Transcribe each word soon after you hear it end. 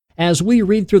As we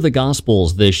read through the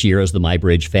Gospels this year as the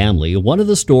MyBridge family, one of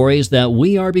the stories that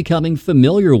we are becoming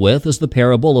familiar with is the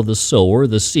parable of the sower,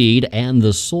 the seed, and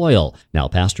the soil. Now,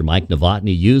 Pastor Mike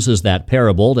Novotny uses that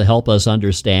parable to help us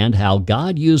understand how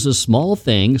God uses small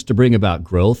things to bring about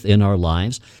growth in our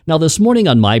lives. Now, this morning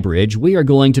on MyBridge, we are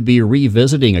going to be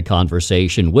revisiting a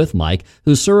conversation with Mike,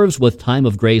 who serves with Time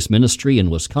of Grace Ministry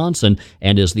in Wisconsin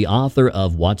and is the author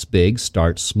of What's Big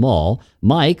Starts Small.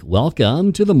 Mike,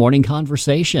 welcome to the Morning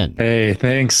Conversation. Hey,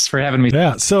 thanks for having me.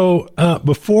 Yeah, so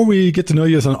before we get to know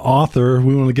you as an author,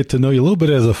 we want to get to know you a little bit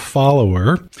as a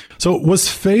follower. So was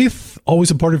faith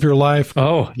always a part of your life?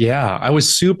 Oh, yeah. I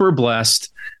was super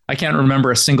blessed. I can't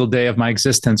remember a single day of my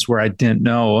existence where I didn't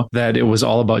know that it was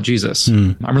all about Jesus.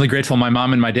 I'm really grateful my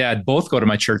mom and my dad both go to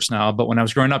my church now, but when I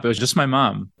was growing up, it was just my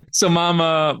mom. So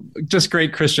mom, just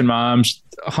great Christian mom,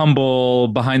 humble,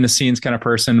 behind the scenes kind of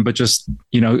person, but just,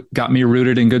 got me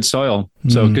rooted in good soil.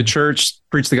 So good church,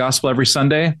 preach the gospel every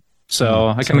Sunday. So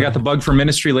I kind of got the bug for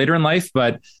ministry later in life,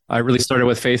 but I really started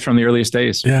with faith from the earliest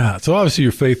days. Yeah. So obviously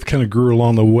your faith kind of grew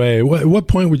along the way. At what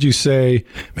point would you say,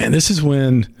 man, this is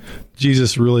when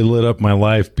Jesus really lit up my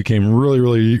life, became really,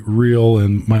 really real,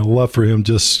 and my love for him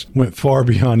just went far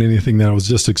beyond anything that I was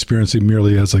just experiencing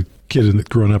merely as a kid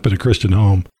growing up in a Christian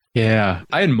home? Yeah.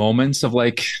 I had moments of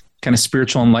kind of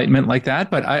spiritual enlightenment like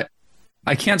that, but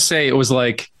I can't say it was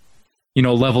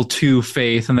level 2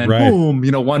 faith and then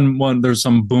boom, one, there's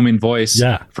some booming voice.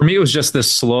 Yeah. For me, it was just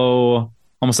this slow,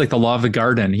 almost like the law of the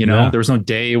garden, there was no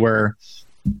day where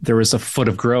there was a foot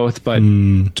of growth, but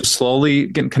just slowly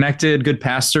getting connected, good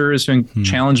pastors who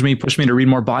challenged me, pushed me to read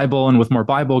more Bible. And with more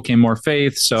Bible came more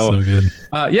faith. So good.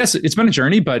 Yes, it's been a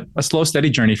journey, but a slow, steady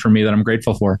journey for me that I'm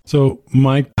grateful for. So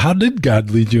Mike, how did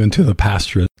God lead you into the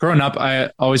pastorate? Growing up,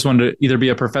 I always wanted to either be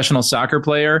a professional soccer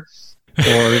player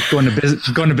or going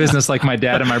to business like my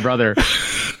dad and my brother.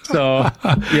 So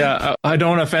yeah, I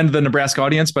don't offend the Nebraska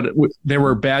audience, but they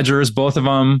were Badgers, both of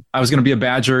them. I was going to be a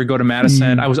Badger, go to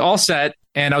Madison. I was all set.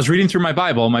 And I was reading through my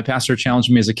Bible. My pastor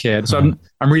challenged me as a kid. So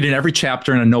I'm reading every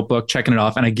chapter in a notebook, checking it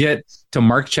off. And I get to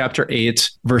Mark chapter 8,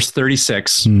 verse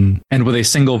 36. And with a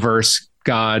single verse,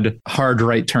 God hard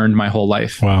right turned my whole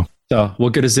life. Wow. So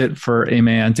what good is it for a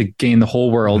man to gain the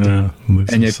whole world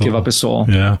and yet give up his soul?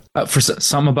 Yeah. For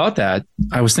some about that,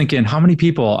 I was thinking, how many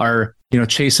people are,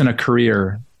 chasing a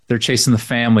career? They're chasing the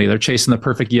family. They're chasing the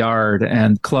perfect yard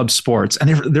and club sports. And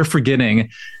they're forgetting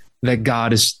that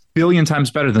God is a billion times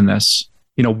better than this.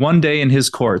 One day in his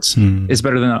courts is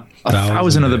better than a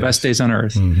thousand of the best days on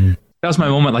earth. That was my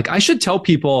moment. I should tell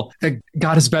people that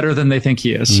God is better than they think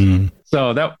he is.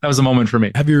 So that was a moment for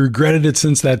me. Have you regretted it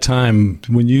since that time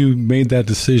when you made that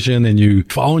decision and you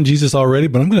following Jesus already,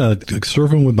 but I'm going to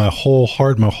serve him with my whole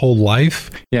heart, my whole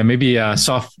life? Yeah, maybe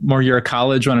sophomore year of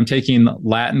college when I'm taking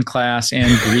Latin class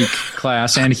and Greek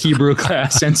class and Hebrew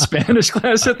class and Spanish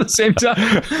class at the same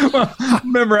time,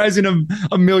 memorizing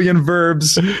a million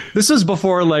verbs. This was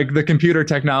before the computer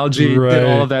technology did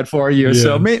all of that for you. Yeah.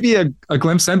 So maybe a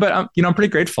glimpse then, but I'm pretty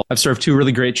grateful. I've served 2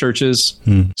 really great churches,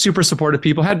 super supportive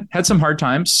people, had some hard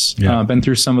times, been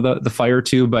through some of the fire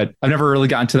too, but I've never really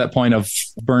gotten to that point of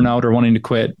burnout or wanting to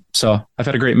quit. So I've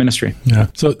had a great ministry. Yeah.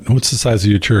 So what's the size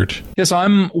of your church? Yeah, so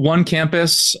I'm one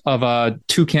campus of a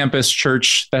 2-campus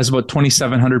church that has about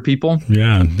 2,700 people.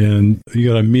 Yeah. And you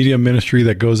got a media ministry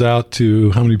that goes out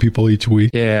to how many people each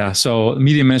week? Yeah. So the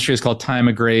media ministry is called Time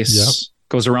of Grace. Yep.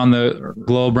 Goes around the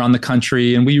globe, around the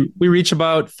country, and we reach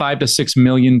about 5 to 6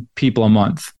 million people a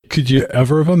month. Could you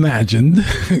ever have imagined,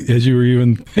 as you were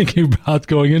even thinking about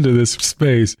going into this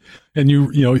space, and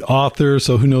you author,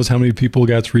 so who knows how many people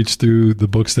got reached through the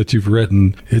books that you've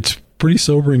written? It's pretty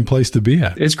sobering place to be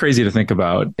at. It's crazy to think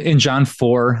about. In John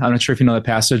 4, I'm not sure if you know that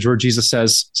passage where Jesus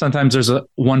says, sometimes there's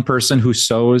one person who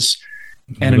sows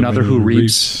and another who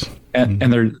reaps. And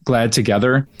they're glad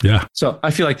together. Yeah. So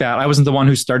I feel like that. I wasn't the one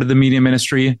who started the media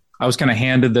ministry. I was kind of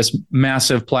handed this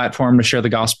massive platform to share the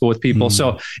gospel with people.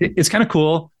 So it's kind of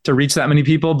cool to reach that many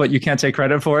people, but you can't take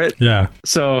credit for it. Yeah.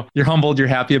 So you're humbled, you're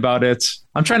happy about it.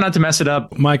 I'm trying not to mess it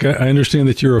up. Mike, I understand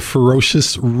that you're a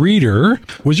ferocious reader.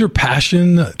 Was your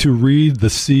passion to read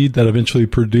the seed that eventually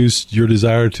produced your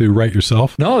desire to write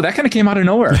yourself? No, that kind of came out of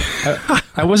nowhere.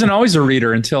 I wasn't always a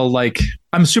reader until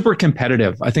I'm super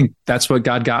competitive. I think that's what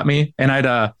God got me. And I had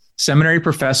a seminary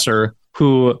professor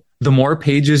who, the more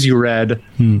pages you read,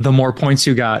 the more points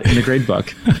you got in the grade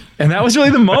book. And that was really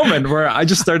the moment where I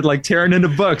just started tearing into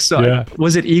books. So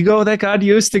was it ego that God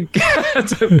used to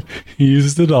get? He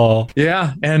used it all.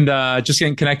 Yeah. And just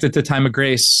getting connected to Time of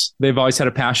Grace. They've always had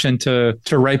a passion to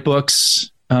write books.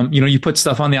 You put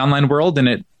stuff on the online world and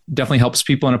it definitely helps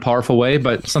people in a powerful way,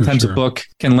 but sometimes sure. a book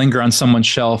can linger on someone's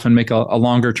shelf and make a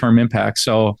longer term impact.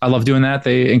 So I love doing that.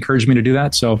 They encourage me to do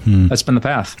that. So that's been the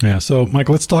path. Yeah. So Mike,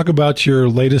 let's talk about your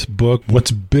latest book,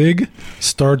 What's Big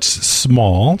Starts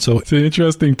Small. So it's an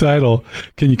interesting title.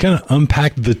 Can you kind of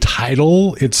unpack the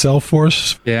title itself for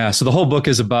us? Yeah. So the whole book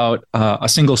is about a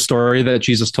single story that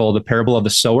Jesus told, the parable of the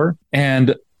sower.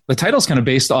 And the title is kind of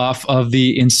based off of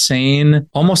the insane,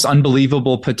 almost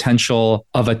unbelievable potential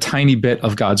of a tiny bit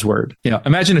of God's word.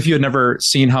 Imagine if you had never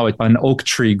seen how an oak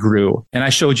tree grew and I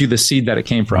showed you the seed that it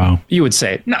came from. Wow. You would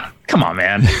say, no, come on,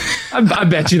 man. I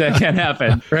bet you that can't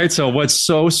happen. Right. So what's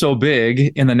so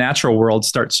big in the natural world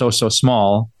starts so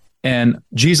small. And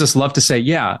Jesus loved to say,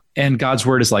 yeah, and God's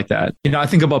word is like that. I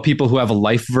think about people who have a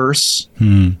life verse.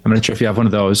 I'm not sure if you have one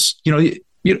of those.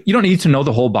 You don't need to know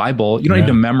the whole Bible. You don't need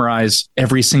to memorize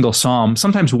every single Psalm.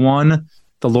 Sometimes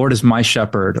the Lord is my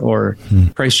shepherd, or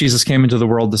Christ Jesus came into the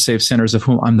world to save sinners of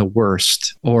whom I'm the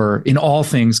worst, or in all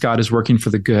things, God is working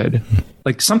for the good.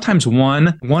 Like sometimes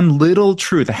one little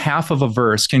truth, a half of a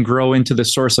verse can grow into the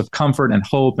source of comfort and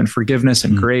hope and forgiveness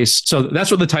and grace. So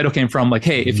that's what the title came from. Like,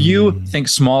 hey, if you think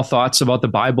small thoughts about the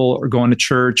Bible or going to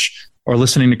church or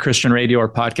listening to Christian radio or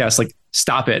podcasts, like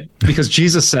stop it, because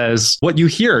Jesus says what you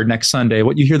hear next Sunday,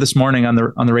 what you hear this morning on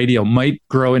the radio might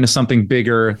grow into something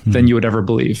bigger than you would ever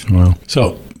believe. Wow.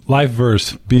 So life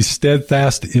verse, be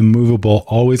steadfast, immovable,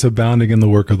 always abounding in the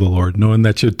work of the Lord, knowing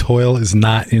that your toil is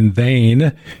not in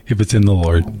vain if it's in the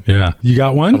Lord. Yeah. You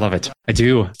got one? I love it. I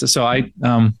do. So I,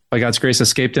 by God's grace,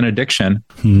 escaped an addiction.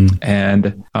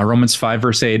 And Romans 5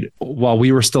 verse 8, while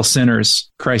we were still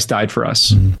sinners, Christ died for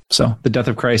us. So the death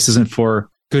of Christ isn't for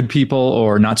good people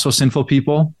or not so sinful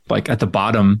people. Like at the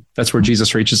bottom, that's where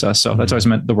Jesus reaches us. So that's always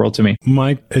meant the world to me.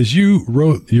 Mike, as you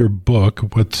wrote your book,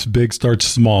 What's Big Starts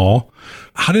Small,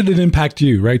 how did it impact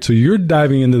you, right? So you're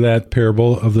diving into that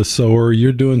parable of the sower.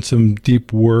 You're doing some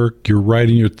deep work. You're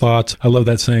writing your thoughts. I love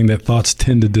that saying that thoughts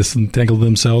tend to disentangle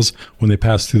themselves when they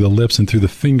pass through the lips and through the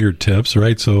fingertips,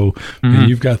 right? So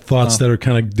you've got thoughts that are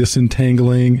kind of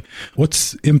disentangling.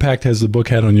 What's impact has the book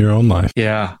had on your own life?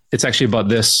 Yeah, it's actually about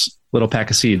this little pack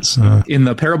of seeds. In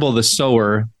the parable of the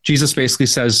sower, Jesus basically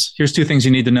says, here's two things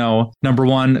you need to know. Number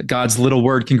one, God's little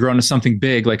word can grow into something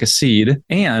big like a seed.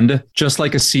 And just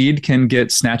like a seed can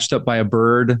get snatched up by a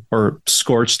bird or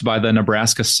scorched by the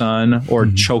Nebraska sun or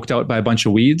choked out by a bunch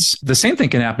of weeds, the same thing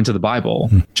can happen to the Bible.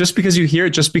 Just because you hear it,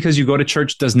 just because you go to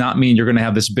church does not mean you're going to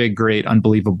have this big, great,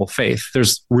 unbelievable faith.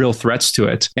 There's real threats to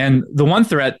it. And the one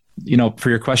threat, for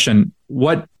your question,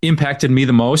 what impacted me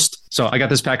the most? So I got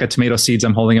this pack of tomato seeds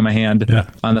I'm holding in my hand. Yeah.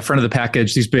 On the front of the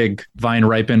package, these big vine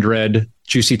ripened red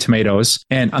juicy tomatoes.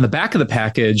 And on the back of the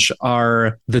package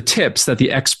are the tips that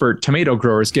the expert tomato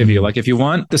growers give you. Like, if you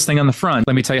want this thing on the front,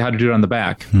 let me tell you how to do it on the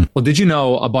back. Well, did you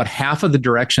know about half of the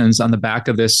directions on the back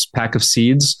of this pack of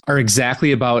seeds are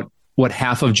exactly about what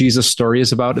half of Jesus' story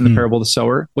is about in the parable of the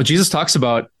sower? What Jesus talks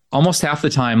about almost half the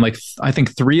time, like I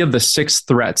think 3 of the 6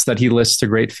 threats that he lists to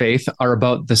great faith are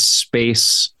about the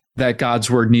space that God's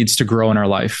word needs to grow in our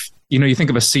life. You think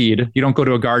of a seed, you don't go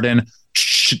to a garden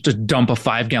to dump a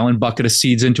 5-gallon bucket of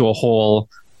seeds into a hole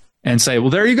and say, well,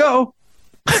 there you go.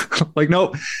 Like,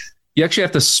 no, you actually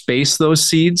have to space those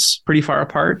seeds pretty far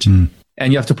apart.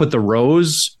 And you have to put the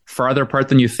rows farther apart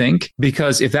than you think,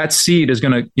 because if that seed is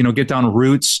going to, get down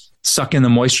roots, suck in the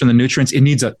moisture and the nutrients,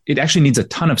 it actually needs a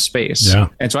ton of space. Yeah.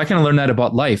 And so I kind of learned that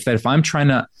about life, that if I'm trying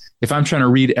to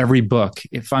read every book,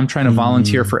 if I'm trying to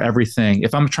volunteer for everything,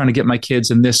 if I'm trying to get my kids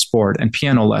in this sport and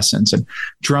piano lessons and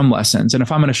drum lessons, and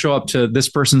if I'm going to show up to this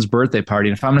person's birthday party,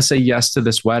 and if I'm going to say yes to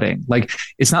this wedding, like,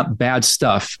 it's not bad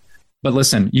stuff. But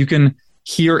listen, you can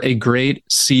hear a great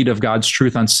seed of God's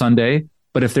truth on Sunday,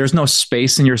 but if there's no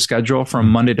space in your schedule from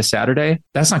Monday to Saturday,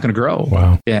 that's not going to grow.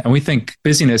 Wow. Yeah. And we think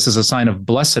busyness is a sign of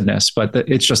blessedness, but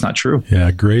it's just not true.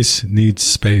 Yeah. Grace needs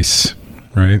space.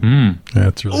 Right.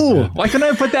 That's really good. Why couldn't I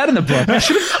have put that in the book?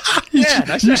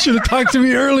 You should have talked to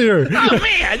me earlier. Oh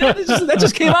man, that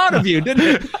just came out of you,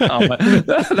 didn't it? Oh,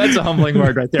 that's a humbling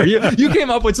word right there. You came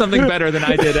up with something better than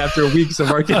I did after weeks of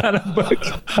working on a book.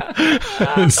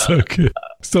 That's so good.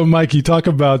 So, Mike, you talk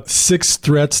about 6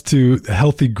 threats to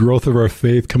healthy growth of our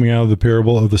faith coming out of the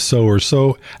parable of the sower.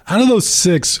 So, out of those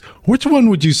 6, which one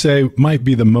would you say might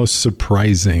be the most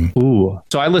surprising?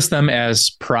 So I list them as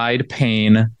pride,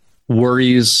 pain,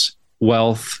 worries,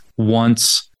 wealth,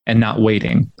 wants, and not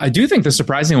waiting. I do think the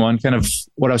surprising one, kind of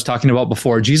what I was talking about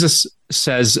before, Jesus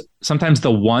says sometimes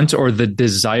the want or the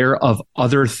desire of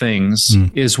other things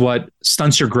is what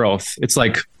stunts your growth. It's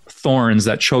like thorns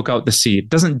that choke out the seed. It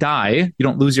doesn't die. You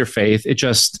don't lose your faith. It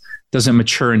just doesn't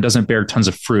mature and doesn't bear tons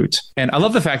of fruit. And I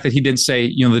love the fact that he didn't say,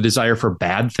 the desire for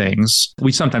bad things.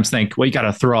 We sometimes think, well, you got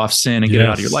to throw off sin and get it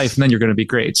out of your life, and then you're going to be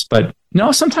great. But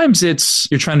no, sometimes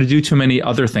you're trying to do too many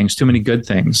other things, too many good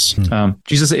things.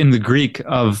 Jesus, in the Greek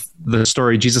of the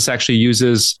story, Jesus actually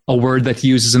uses a word that he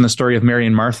uses in the story of Mary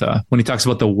and Martha when he talks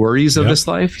about the worries of this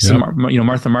life. He said,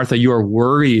 Martha, Martha, you are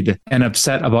worried and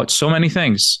upset about so many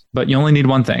things, but you only need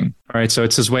one thing. All right. So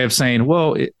it's his way of saying,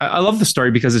 whoa, I love the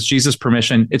story because it's Jesus'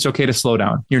 permission. It's okay to slow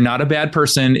down. You're not a bad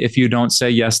person if you don't say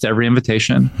yes to every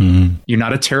invitation. You're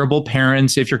not a terrible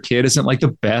parent if your kid isn't like the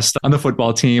best on the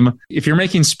football team. If you're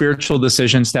making spiritual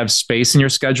decisions to have space in your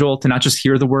schedule, to not just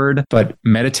hear the word, but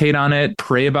meditate on it,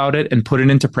 pray about it, and put it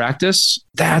into practice,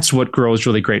 that's what grows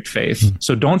really great faith.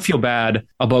 So don't feel bad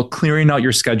about clearing out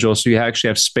your schedule so you actually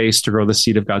have space to grow the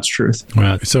seed of God's truth.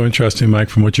 Wow. It's so interesting, Mike,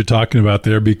 from what you're talking about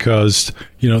there, because,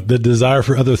 the desire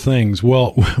for other things.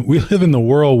 Well, we live in the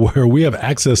world where we have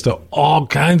access to all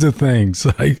kinds of things.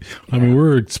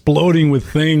 We're exploding with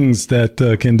things that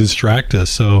can distract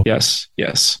us. So yes,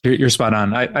 you're spot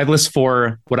on. I list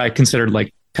for what I considered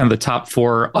like kind of the top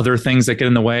 4 other things that get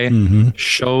in the way: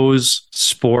 shows,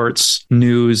 sports,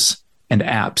 news, and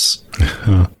apps,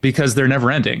 because they're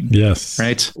never ending. Yes.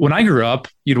 Right. When I grew up,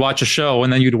 you'd watch a show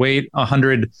and then you'd wait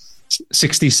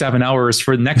 167 hours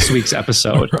for next week's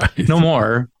episode. Right. No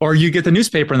more. Or you get the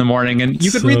newspaper in the morning and you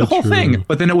could read the whole thing,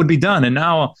 but then it would be done. And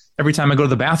now every time I go to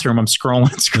the bathroom, I'm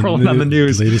scrolling on the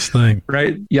news. Latest thing.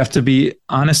 Right. You have to be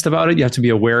honest about it. You have to be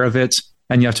aware of it.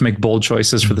 And you have to make bold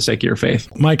choices for the sake of your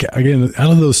faith. Mike, again,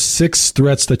 out of those 6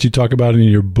 threats that you talk about in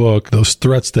your book, those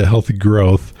threats to healthy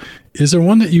growth, is there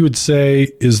one that you would say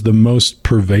is the most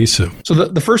pervasive? So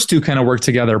the first 2 kind of work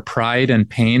together: pride and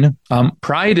pain.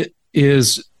 Pride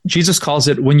is, Jesus calls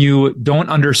it when you don't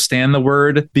understand the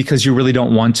word because you really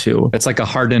don't want to. It's like a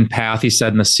hardened path, he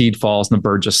said, and the seed falls and the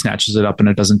bird just snatches it up and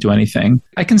it doesn't do anything.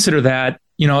 I consider that,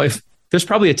 if there's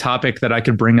probably a topic that I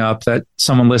could bring up that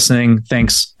someone listening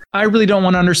thinks, I really don't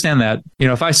want to understand that.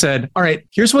 If I said, all right,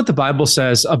 here's what the Bible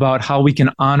says about how we can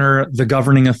honor the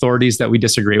governing authorities that we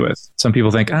disagree with. Some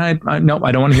people think, no,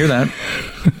 I don't want to hear that.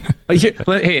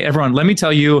 Hey, everyone, let me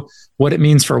tell you what it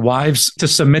means for wives to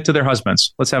submit to their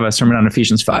husbands. Let's have a sermon on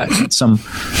Ephesians 5. Some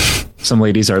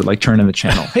ladies are like turning the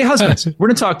channel. Hey, husbands, we're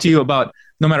going to talk to you about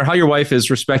no matter how your wife is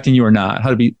respecting you or not, how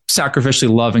to be sacrificially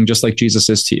loving just like Jesus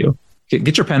is to you.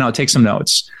 Get your pen out, take some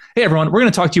notes. Hey, everyone, we're going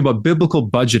to talk to you about biblical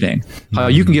budgeting, how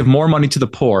you can give more money to the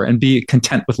poor and be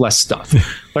content with less stuff.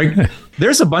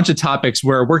 There's a bunch of topics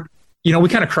where we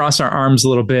kind of cross our arms a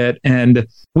little bit, and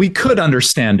we could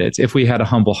understand it if we had a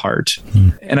humble heart.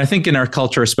 And I think in our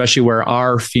culture, especially where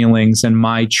our feelings and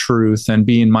my truth and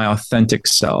being my authentic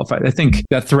self, I think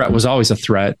that threat was always a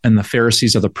threat and the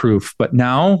Pharisees are the proof. But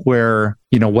now where,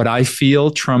 what I feel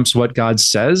trumps what God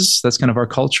says, that's kind of our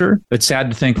culture. It's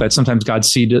sad to think that sometimes God's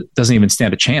seed doesn't even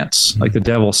stand a chance. Like the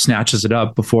devil snatches it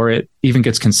up before it even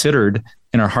gets considered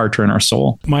in our heart or in our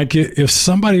soul. Mike, if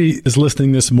somebody is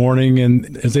listening this morning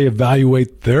and as they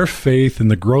evaluate their faith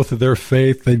and the growth of their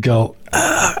faith, they'd go,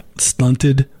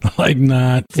 stunted, like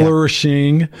not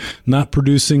flourishing, not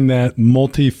producing that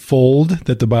multifold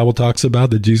that the Bible talks about,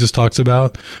 that Jesus talks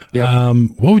about.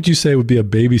 What would you say would be a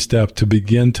baby step to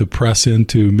begin to press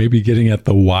into maybe getting at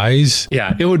the whys?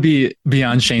 Yeah, it would be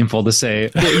beyond shameful to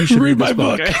say, you should read my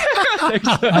book.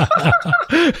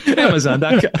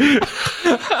 Amazon.com.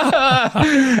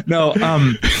 No,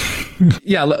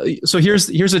 so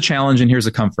here's a challenge and here's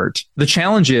a comfort. The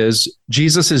challenge is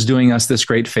Jesus is doing us this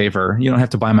great favor. You don't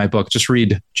have to buy my book. Just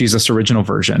read Jesus' original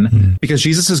version because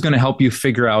Jesus is going to help you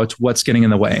figure out what's getting in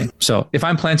the way. So if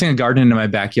I'm planting a garden in my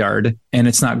backyard and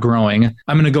it's not growing,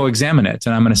 I'm going to go examine it.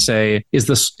 And I'm going to say, is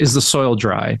the soil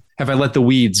dry? Have I let the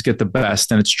weeds get the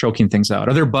best and it's choking things out?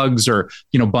 Are there bugs or,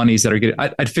 bunnies that are getting,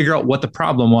 I'd figure out what the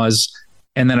problem was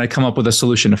and then I'd come up with a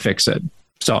solution to fix it.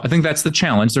 So I think that's the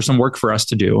challenge. There's some work for us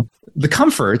to do. The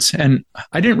comfort, and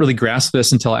I didn't really grasp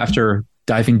this until after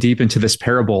diving deep into this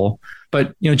parable,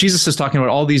 but Jesus is talking about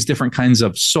all these different kinds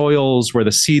of soils where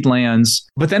the seed lands.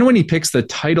 But then when he picks the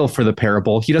title for the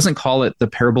parable, he doesn't call it the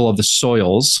parable of the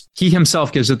soils. He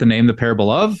himself gives it the name, the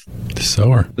parable of the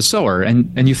sower. The sower.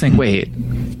 And you think, wait,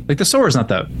 like the sower is not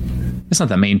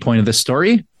the main point of this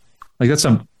story. Like that's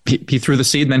he threw the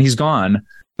seed and then he's gone.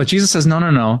 But Jesus says,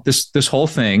 no. This whole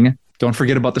thing, don't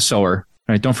forget about the sower,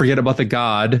 right? Don't forget about the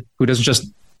God who doesn't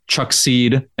just chuck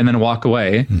seed and then walk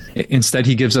away. Instead,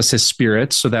 he gives us his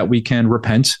spirit so that we can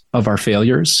repent of our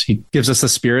failures. He gives us the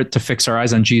spirit to fix our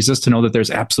eyes on Jesus, to know that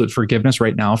there's absolute forgiveness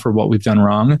right now for what we've done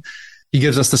wrong. He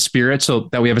gives us the spirit so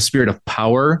that we have a spirit of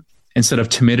power instead of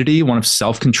timidity, one of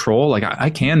self-control. Like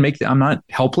I'm not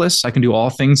helpless. I can do all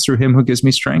things through him who gives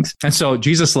me strength. And so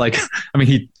Jesus,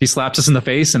 he slaps us in the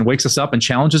face and wakes us up and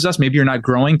challenges us. Maybe you're not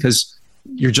growing because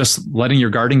you're just letting your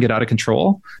garden get out of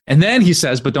control. And then he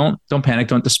says, but don't panic,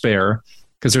 don't despair,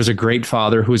 because there's a great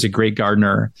Father who is a great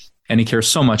gardener, and he cares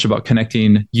so much about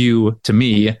connecting you to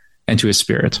me and to his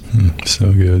Spirit.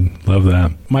 So good. Love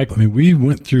that. Mike, we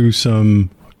went through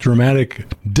some dramatic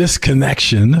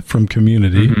disconnection from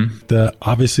community that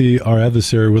obviously our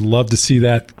adversary would love to see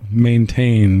that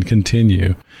maintain,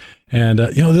 continue. And,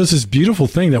 there's this beautiful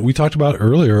thing that we talked about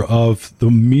earlier of the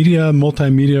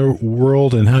multimedia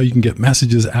world and how you can get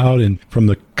messages out, and from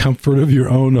the comfort of your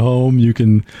own home, you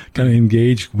can kind of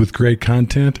engage with great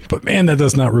content. But man, that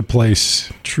does not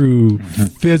replace true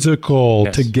physical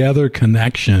together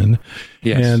connection.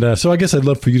 Yes. And so I guess I'd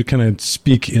love for you to kind of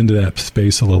speak into that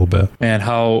space a little bit. And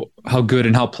how good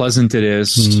and how pleasant it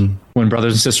is when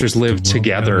brothers and sisters live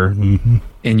together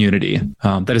in unity.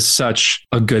 That is such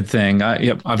a good thing.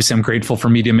 Obviously, I'm grateful for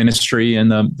media ministry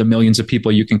and the millions of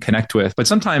people you can connect with. But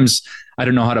sometimes I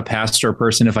don't know how to pastor a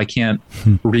person if I can't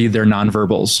read their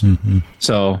nonverbals.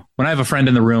 So when I have a friend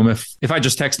in the room, if I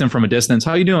just text him from a distance,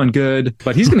 how you doing? Good.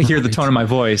 But he's going to hear the tone of my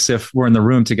voice if we're in the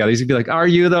room together. He's going to be like, are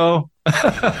you though?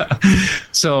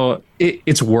 So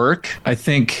it's work. I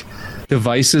think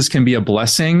devices can be a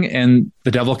blessing, and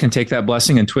the devil can take that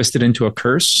blessing and twist it into a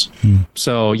curse.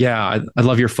 So I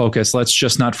love your focus. Let's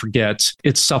just not forget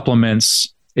it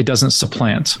supplements. It doesn't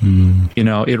supplant.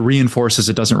 It reinforces,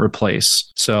 it doesn't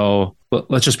replace. So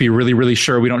let's just be really, really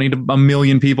sure we don't need a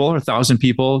million people or 1,000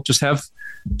 people. Just have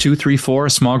 2, 3, 4, a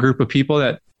small group of people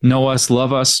that know us,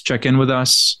 love us, check in with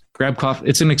us, grab coffee.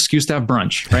 It's an excuse to have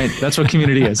brunch, right? That's what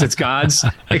community is. It's God's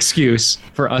excuse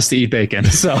for us to eat bacon.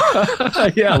 So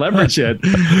leverage it.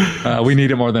 We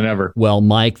need it more than ever. Well,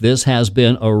 Mike, this has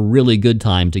been a really good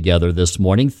time together this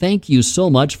morning. Thank you so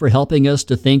much for helping us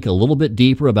to think a little bit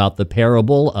deeper about the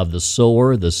parable of the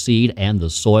sower, the seed, and the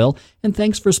soil. And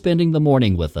thanks for spending the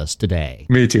morning with us today.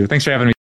 Me too. Thanks for having me.